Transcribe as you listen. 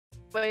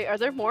Wait, are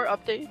there more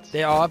updates?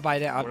 They are, but I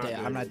didn't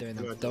update. I'm not doing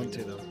them. Don't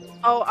do them.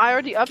 Oh, I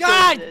already updated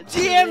God it.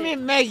 damn it,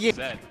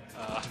 Megan!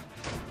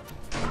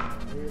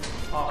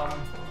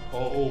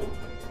 Oh.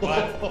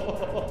 What? What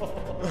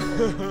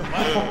the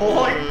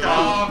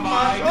Oh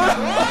my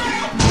god!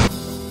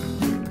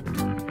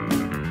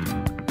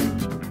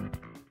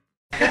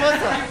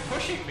 What's up? You're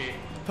pushing me.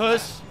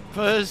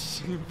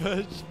 Push.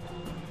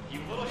 You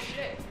little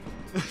shit.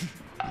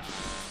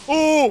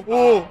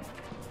 Oh.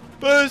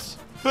 Push.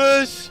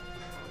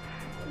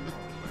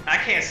 I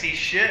can't see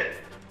shit.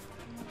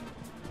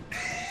 I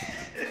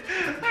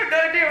have no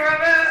idea where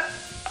I'm at.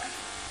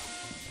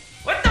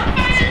 What the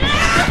fuck is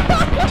that?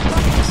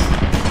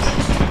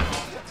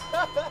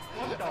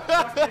 What the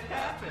fuck just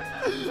happened?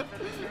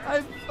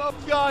 Oh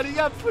god, he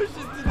got pushed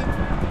into the...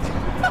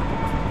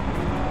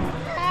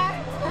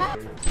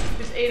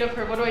 There's 8 of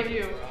her. What do I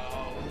do?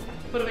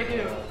 What do I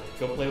do?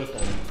 Go play with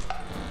them.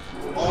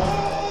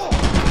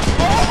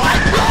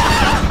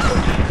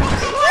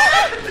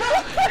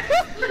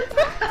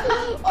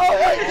 Oh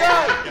my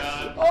god!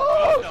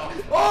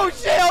 Oh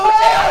shit!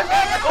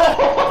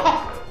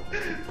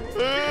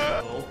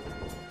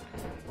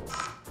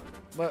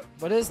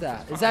 What is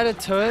that? Is that a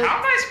turret?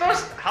 How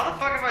the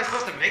fuck am I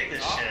supposed to make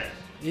this shit?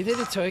 You did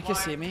a turret can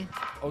see me?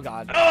 Oh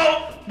god.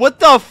 Oh! What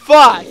the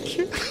fuck?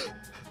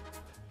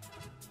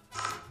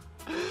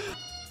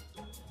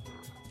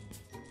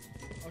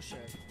 Oh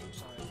shit. I'm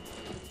sorry.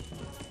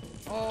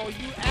 Oh,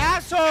 you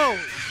assholes!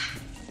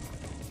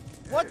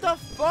 What the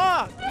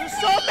fuck? There's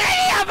so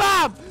many of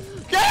them!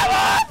 Get them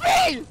off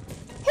me!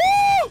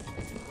 Woo!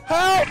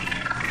 Help!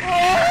 Oh,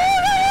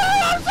 no,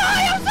 I'm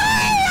sorry!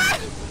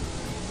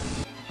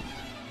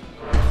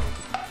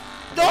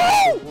 No!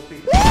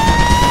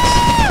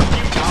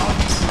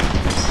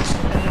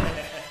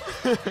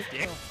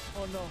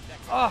 Oh no.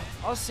 Oh,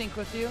 I'll sync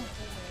with you.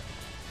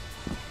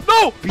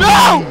 No!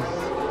 No!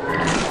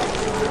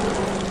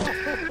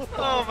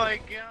 Oh my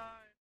god.